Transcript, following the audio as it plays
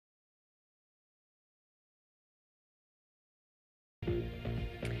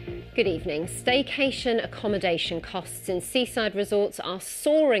Good evening. Staycation accommodation costs in seaside resorts are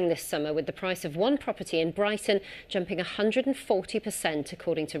soaring this summer, with the price of one property in Brighton jumping 140%,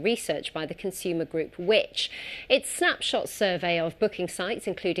 according to research by the consumer group Which. Its snapshot survey of booking sites,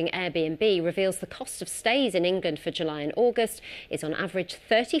 including Airbnb, reveals the cost of stays in England for July and August is on average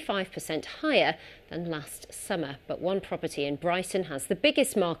 35% higher than last summer. But one property in Brighton has the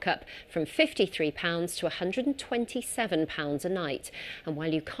biggest markup, from £53 to £127 a night. And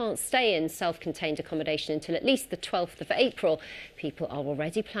while you can't stay in self-contained accommodation until at least the 12th of April, people are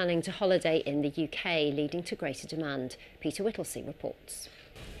already planning to holiday in the UK, leading to greater demand. Peter Whittlesey reports.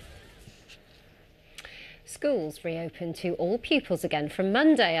 Schools reopen to all pupils again from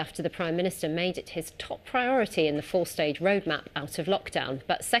Monday after the Prime Minister made it his top priority in the four-stage roadmap out of lockdown.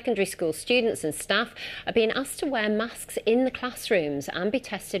 But secondary school students and staff are being asked to wear masks in the classrooms and be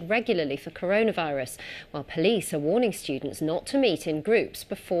tested regularly for coronavirus, while police are warning students not to meet in groups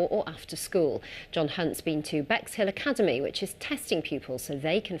before or after school. John Hunt's been to Bexhill Academy, which is testing pupils so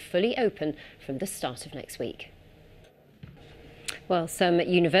they can fully open from the start of next week. Well, some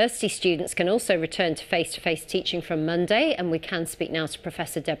university students can also return to face-to-face teaching from Monday, and we can speak now to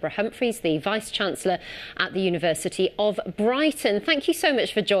Professor Deborah Humphreys, the Vice-Chancellor at the University of Brighton. Thank you so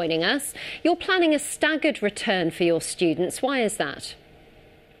much for joining us. You're planning a staggered return for your students. Why is that?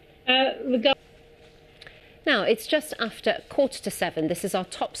 Now, it's just after 7:15. This is our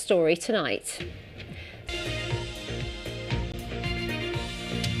top story tonight.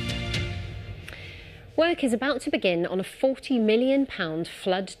 Work is about to begin on a £40 million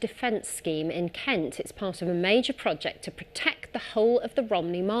flood defence scheme in Kent. It's part of a major project to protect the whole of the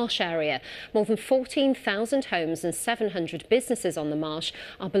Romney Marsh area. More than 14,000 homes and 700 businesses on the marsh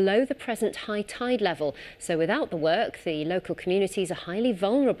are below the present high tide level. So without the work, the local communities are highly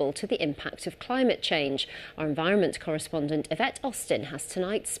vulnerable to the impact of climate change. Our environment correspondent Yvette Austin has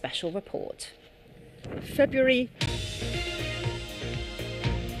tonight's special report. February.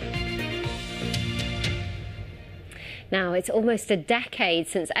 Now, it's almost a decade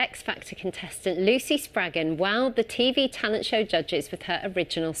since X Factor contestant Lucy Spraggan wowed the TV talent show judges with her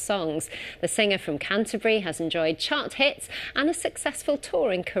original songs. The singer from Canterbury has enjoyed chart hits and a successful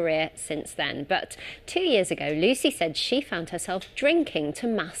touring career since then. But 2 years ago, Lucy said she found herself drinking to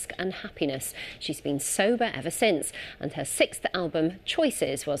mask unhappiness. She's been sober ever since, and her sixth album,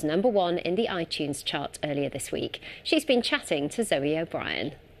 Choices, was #1 in the iTunes chart earlier this week. She's been chatting to Zoe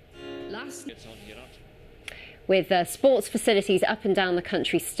O'Brien. With sports facilities up and down the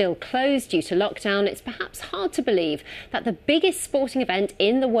country still closed due to lockdown, it's perhaps hard to believe that the biggest sporting event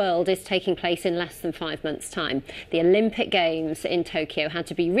in the world is taking place in less than 5 months' time. The Olympic Games in Tokyo had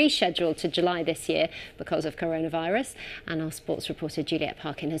to be rescheduled to July this year because of coronavirus. And our sports reporter Juliet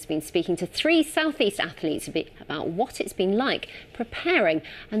Parkin has been speaking to 3 Southeast athletes about what it's been like preparing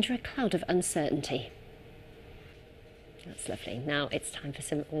under a cloud of uncertainty. That's lovely. Now it's time for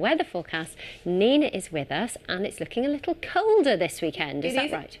some weather forecast. Nina is with us, and it's looking a little colder this weekend. Is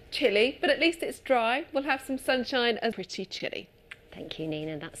that right? Chilly, but at least it's dry. We'll have some sunshine and pretty chilly. Thank you,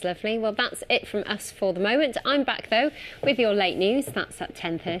 Nina. That's lovely. Well, that's it from us for the moment. I'm back, though, with your late news. That's at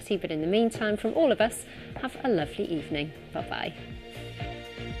 10:30. But in the meantime, from all of us, have a lovely evening. Bye-bye.